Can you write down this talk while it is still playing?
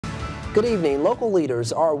Good evening. Local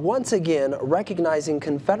leaders are once again recognizing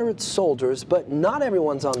Confederate soldiers, but not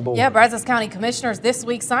everyone's on board. Yeah, Brazos County commissioners this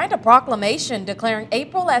week signed a proclamation declaring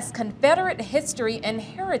April as Confederate History and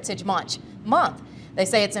Heritage Month. They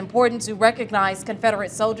say it's important to recognize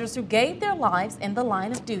Confederate soldiers who gave their lives in the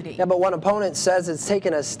line of duty. Yeah, but one opponent says it's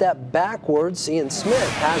taken a step backwards. Ian Smith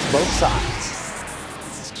has both sides.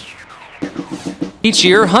 Each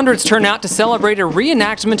year, hundreds turn out to celebrate a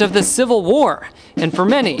reenactment of the Civil War. And for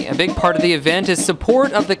many, a big part of the event is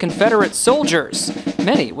support of the Confederate soldiers,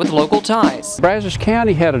 many with local ties. Brazos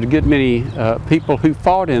County had a good many people who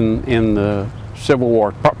fought in the Civil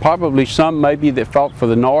War. Probably some maybe that fought for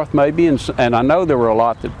the North maybe, and I know there were a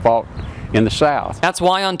lot that fought in the South. That's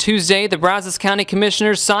why on Tuesday, the Brazos County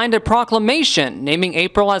Commissioners signed a proclamation naming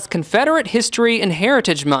April as Confederate History and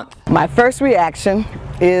Heritage Month. My first reaction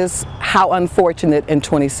is how unfortunate in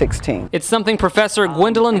 2016. It's something Professor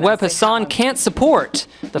Gwendolyn Webb-Hassan can't support.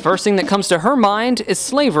 The first thing that comes to her mind is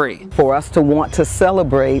slavery. For us to want to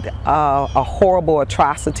celebrate a horrible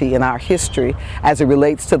atrocity in our history as it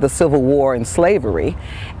relates to the Civil War and slavery,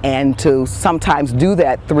 and to sometimes do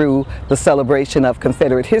that through the celebration of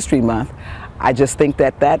Confederate History Month, I just think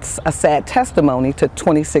that that's a sad testimony to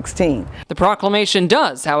 2016. The proclamation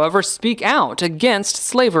does, however, speak out against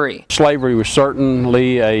slavery. Slavery was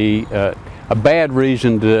certainly a bad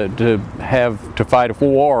reason to fight a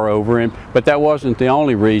war over him, but that wasn't the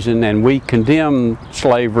only reason, and we condemn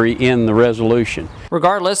slavery in the resolution.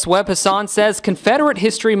 Regardless, Webb-Hassan says Confederate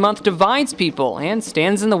History Month divides people and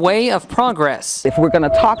stands in the way of progress. If we're going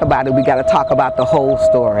to talk about it, we got to talk about the whole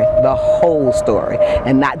story,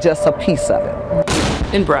 and not just a piece of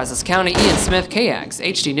it. In Brazos County, Ian Smith, KAGS,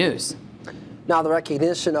 HD News. Now, the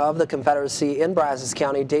recognition of the Confederacy in Brazos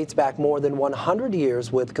County dates back more than 100 years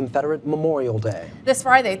with Confederate Memorial Day. This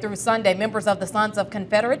Friday through Sunday, members of the Sons of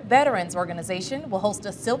Confederate Veterans organization will host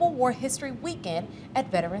a Civil War History Weekend at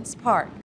Veterans Park.